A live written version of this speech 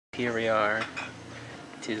Here we are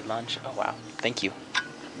to lunch. Oh wow, thank you.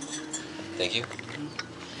 Thank you.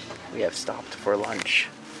 We have stopped for lunch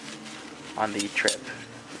on the trip.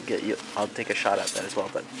 I'll take a shot at that as well,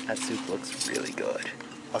 but that soup looks really good.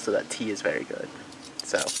 Also, that tea is very good.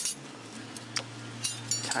 So,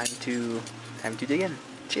 time to dig in.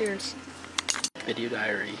 Cheers. Video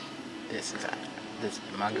diary. This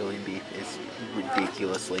Mongolian beef is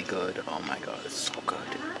ridiculously good. Oh my god, it's so good.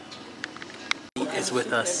 He is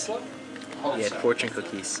with us. He had fortune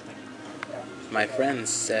cookies. My friend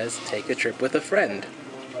says take a trip with a friend.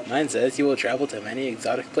 Mine says you will travel to many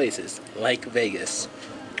exotic places, like Vegas.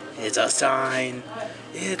 It's a sign.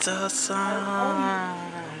 It's a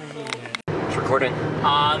sign. It's recording.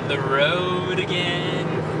 On the road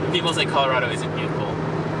again. People say Colorado isn't beautiful.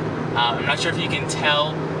 I'm not sure if you can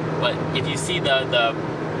tell, but if you see the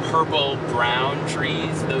purple-brown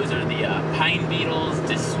trees, those are the pine beetles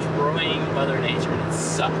destroying Mother Nature, and it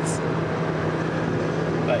sucks.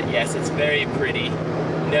 But yes, it's very pretty.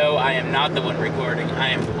 No, I am not the one recording, I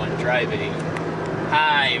am the one driving.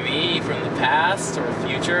 Hi, me from the past, or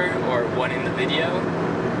future, or one in the video.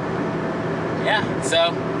 Yeah,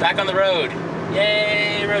 so, back on the road.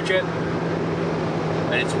 Yay, road trip.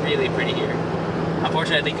 But it's really pretty here.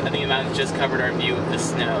 Unfortunately, I think the mountains just covered our view of the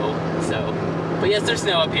snow, so. But yes, there's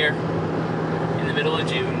snow up here, in the middle of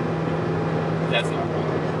June. That's normal.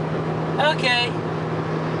 Okay.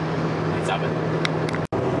 Let's stop it.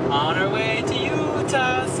 On our way to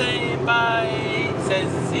Utah, saying bye.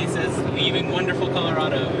 He says, leaving wonderful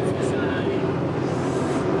Colorado is the sign.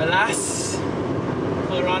 Alas,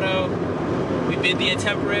 Colorado, we bid thee a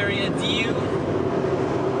temporary adieu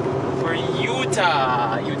for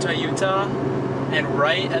Utah. Utah. And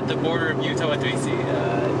right at the border of Utah, what do we see?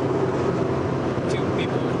 Two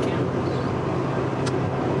people in camp.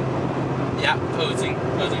 Yeah, posing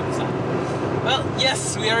the sun. Well,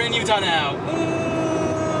 yes, we are in Utah now.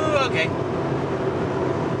 Woo! Okay.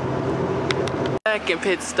 Second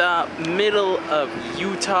pit stop, middle of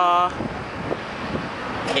Utah.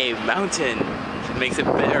 A mountain. It makes it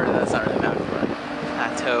better. That's not really a mountain, but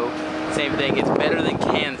plateau. Same thing, it's better than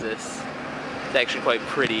Kansas. It's actually quite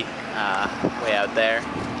pretty way out there.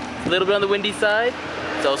 A little bit on the windy side.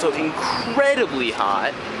 It's also incredibly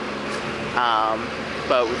hot.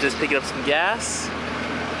 But we're just picking up some gas.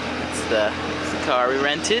 It's the car we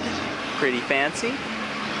rented. Pretty fancy.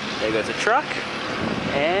 There goes a truck.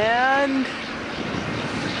 And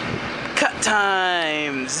cut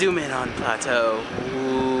time! Zoom in on plateau.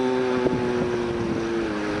 Ooh.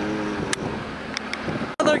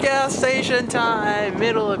 Another gas station time!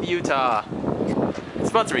 Middle of Utah.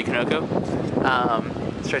 Sponsor me, Kanoko.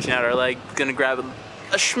 Stretching out our leg. Gonna grab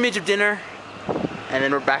a schmidge of dinner. And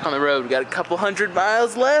then we're back on the road. We got a couple 100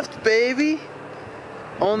 miles left, baby!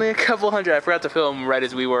 Only a couple hundred. I forgot to film right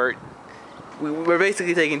as we're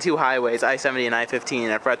basically taking two highways, I-70 and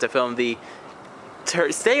I-15. I forgot to film the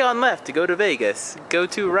stay on left to go to Vegas. Go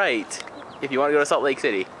to right if you want to go to Salt Lake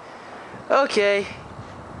City. Okay,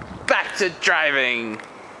 back to driving.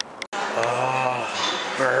 Oh,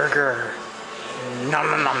 burger. Nom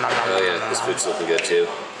nom nom nom nom. Oh yeah, this food's looking good too.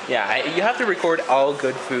 Yeah, you have to record all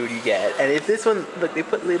good food you get. And if this one, look, they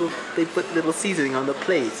put little seasoning on the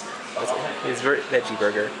plate. It's veggie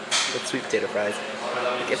burger with sweet potato fries.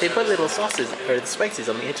 If they put little sauces or spices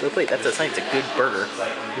on the edge of the plate, that's a sign it's a good burger.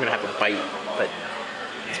 You're gonna have a bite, but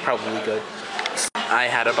it's probably good. I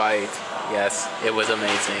had a bite. Yes, it was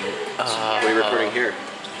amazing. What are you recording here?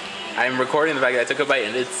 I'm recording the fact that I took a bite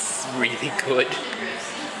and it's really good.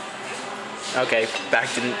 Okay, back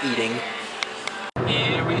to eating.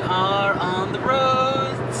 Here we are on the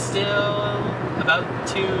road, still about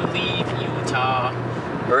to leave Utah.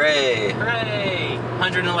 Hooray! Hooray!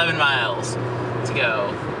 111 miles to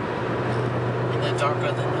go. In the dark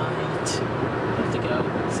of the night, to go.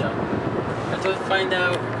 So, have to find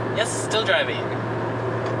out. Yes, still driving.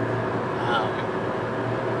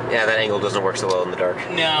 Yeah, that angle doesn't work so well in the dark.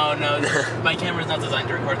 No, my camera's not designed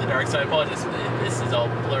to record in the dark, so I apologize if this is all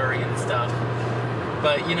blurry and stuff.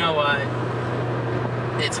 But you know what?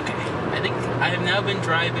 It's okay. I think I have now been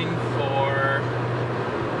driving for,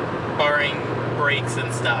 barring breaks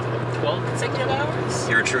and stuff, 12 consecutive hours?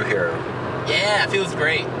 You're a true hero. Yeah, it feels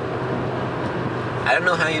great. I don't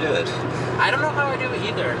know how you do it. I don't know how I do it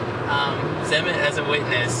either. Zemet as a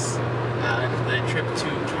witness, the trip to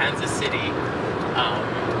Kansas City.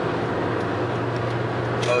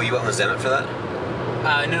 Oh, you went with Zemet for that?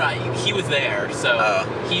 No, he was there, so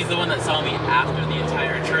he's the one that saw me after the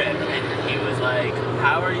entire trip, and he was like,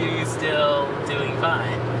 how are you still doing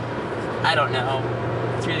fine? I don't know.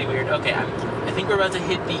 It's really weird. Okay, I think we're about to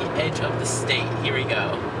hit the edge of the state. Here we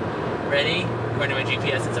go. Ready? according to my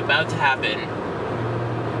GPS, it's about to happen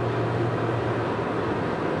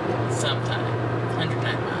sometime.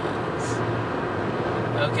 109 miles.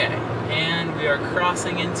 Okay, and we are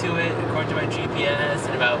crossing into it, according to my GPS,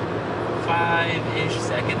 in about 5-ish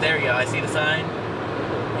seconds. There we go, I see the sign.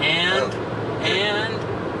 And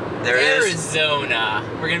there Arizona.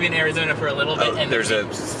 We're gonna be in Arizona for a little bit. And there's a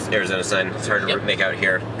Arizona sign. It's hard to make out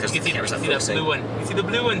here because you the camera's not see that focusing. blue one. You see the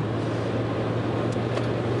blue one.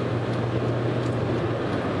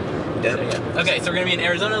 Yep. Okay, so we're gonna be in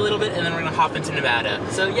Arizona a little bit, and then we're gonna hop into Nevada.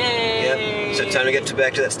 So yay! Yep. So time to get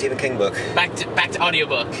back to that Stephen King book. Back to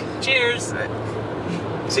audiobook. Cheers. All right.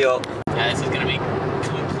 See y'all. Yeah, this is gonna be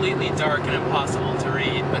completely dark and impossible to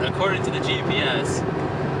read, but according to the GPS,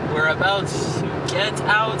 we're about to get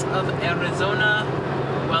out of Arizona,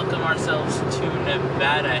 welcome ourselves to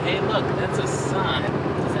Nevada. Hey, look, that's a sign.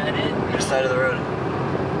 Is that it? No. Which side of the road?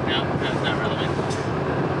 No, it's not relevant.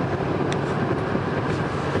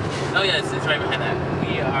 Oh yeah, it's right behind that.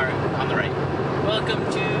 We are on the right. Welcome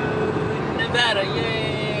to Nevada,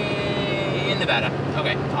 yay! In Nevada.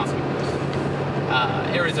 Okay, awesome.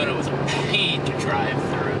 Arizona was a pain to drive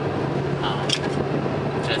through.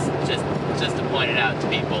 Just to point it out to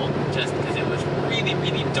people, just because it was really,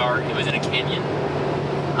 really dark. It was in a canyon.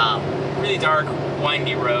 Really dark,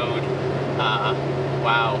 windy road.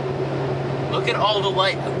 Wow. Look at all the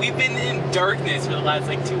light. We've been in darkness for the last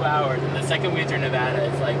like 2 hours, and the second we enter Nevada,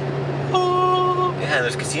 it's like, oh. Yeah,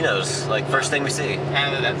 there's casinos. Like first thing we see.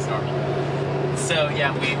 And that's normal. So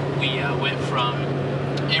yeah, we went from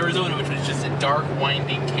Arizona, which was just a dark,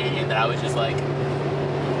 winding canyon that I was just like,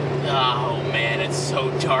 oh man, it's so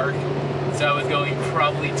dark. So I was going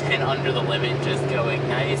probably 10 under the limit, just going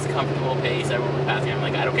nice, comfortable pace. Everyone was passing. I'm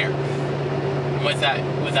like, I don't care. And once that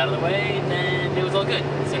was out of the way, then it was all good.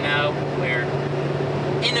 So now we're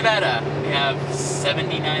in Nevada. We have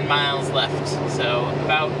 79 miles left. So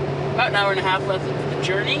about an hour and a half left of the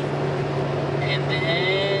journey. And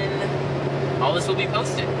then all this will be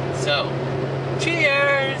posted. So,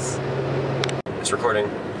 cheers! It's recording.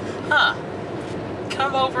 Huh.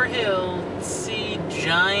 Come over hill, see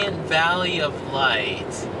giant valley of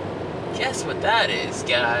light. Guess what that is,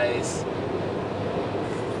 guys?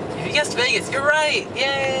 If you guessed Vegas, you're right!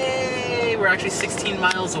 Yay! We're actually 16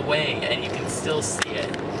 miles away, and you can still see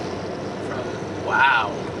it.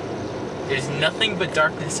 Wow. There's nothing but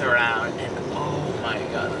darkness around, and oh my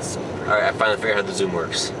god, that's so pretty. Alright, I finally figured out how the zoom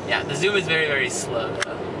works. Yeah, the zoom is very, very slow,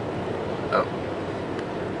 though. Oh.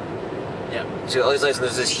 Yep. See all these lights, and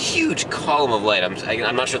there's this huge column of light. I'm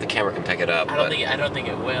not sure if the camera can pick it up. I don't think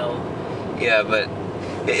it will. Yeah, but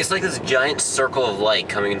it's like this giant circle of light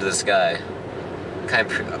coming into the sky.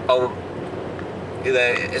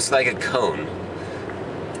 It's like a cone.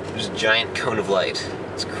 There's a giant cone of light.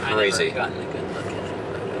 It's crazy. I've never gotten a good look at it.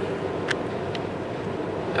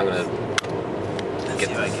 I'm gonna Let's see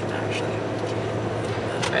if I can actually.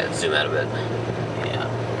 Alright, let's zoom out a bit. Yeah.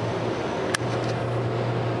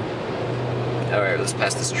 Alright, let's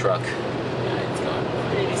pass this truck. Yeah, it's going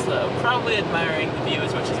pretty slow. Probably admiring the view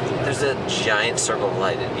as much as we can. There's a giant circle of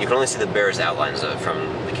light. You can only see the barest outlines of it from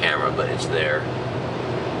the camera, but it's there.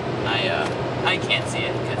 I can't see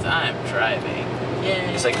it because I'm driving.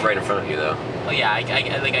 Yay! It's like right in front of you, though. Oh yeah, I can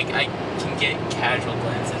get casual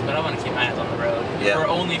glances, but I want to keep my eyes on the road. Yeah. We're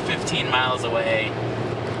only 15 miles away.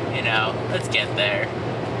 You know, let's get there.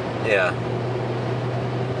 Yeah.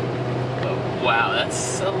 But wow,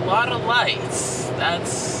 that's a lot of lights.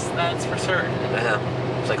 That's for certain. Yeah.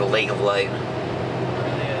 It's like a lake of light. It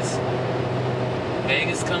really is.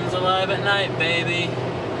 Vegas comes alive at night, baby.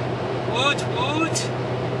 Woot woot.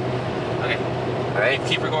 Okay. Alright.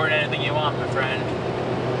 Keep recording anything you want, my friend.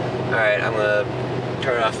 Alright, I'm gonna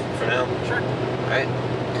turn it off for now. Sure. Alright.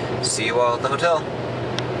 See you all at the hotel.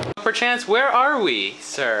 Perchance, where are we,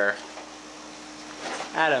 sir?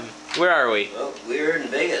 Adam, where are we? Well, we're in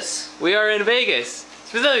Vegas. We are in Vegas.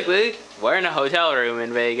 Specifically, we're in a hotel room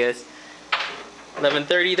in Vegas.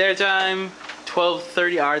 11:30 their time,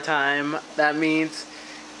 12:30 our time. That means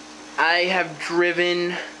I have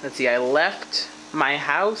driven, let's see, I left my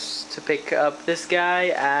house to pick up this guy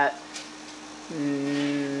at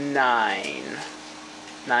 9.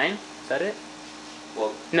 9? Is that it?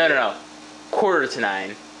 Well, No.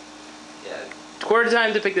 8:45. Yeah. Quarter to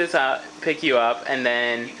time to pick you up, and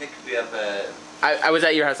then You picked me up at... I was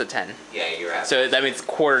at your house at 10. Yeah, you're at... So that means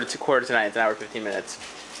quarter to 9. It's an hour 15 minutes.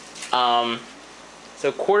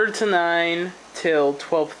 So 8:45 till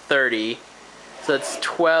 12:30. So that's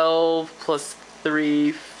 12 plus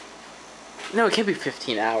 3. No, it can't be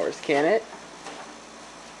 15 hours, can it?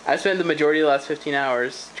 I spent the majority of the last 15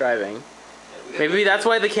 hours driving. Yeah, Maybe that's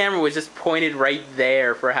why the camera was just pointed right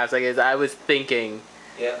there for half seconds. I was thinking.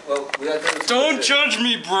 Yeah, well, we got Don't judge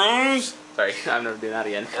me, bros! Sorry, I'm never doing that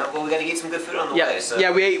again. Well, we gotta eat some good food on the way, so...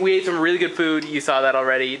 Yeah, we ate some really good food. You saw that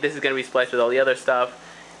already. This is gonna be spliced with all the other stuff.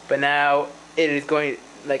 But now, it is going...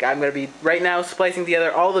 Like, I'm gonna be, right now, splicing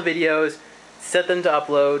together all the videos, set them to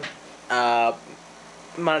upload,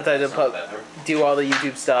 monetize them, do all the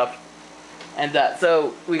YouTube stuff, and that.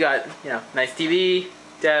 So, we got, you know, nice TV,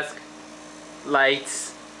 desk,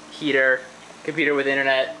 lights, heater, computer with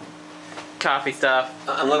internet, coffee stuff.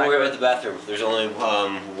 I'm not worried about the bathroom. There's only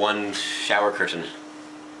one shower curtain.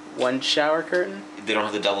 One shower curtain? They don't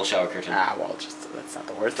have the double shower curtain. Ah, well, just that's not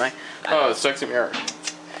the worst thing. Oh, the sexy mirror.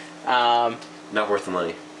 Not worth the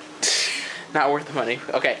money. Not worth the money.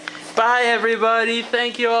 Okay. Bye, everybody.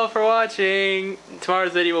 Thank you all for watching.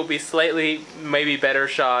 Tomorrow's video will be slightly, maybe better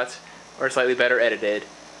shot, or slightly better edited.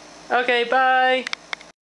 Okay, bye.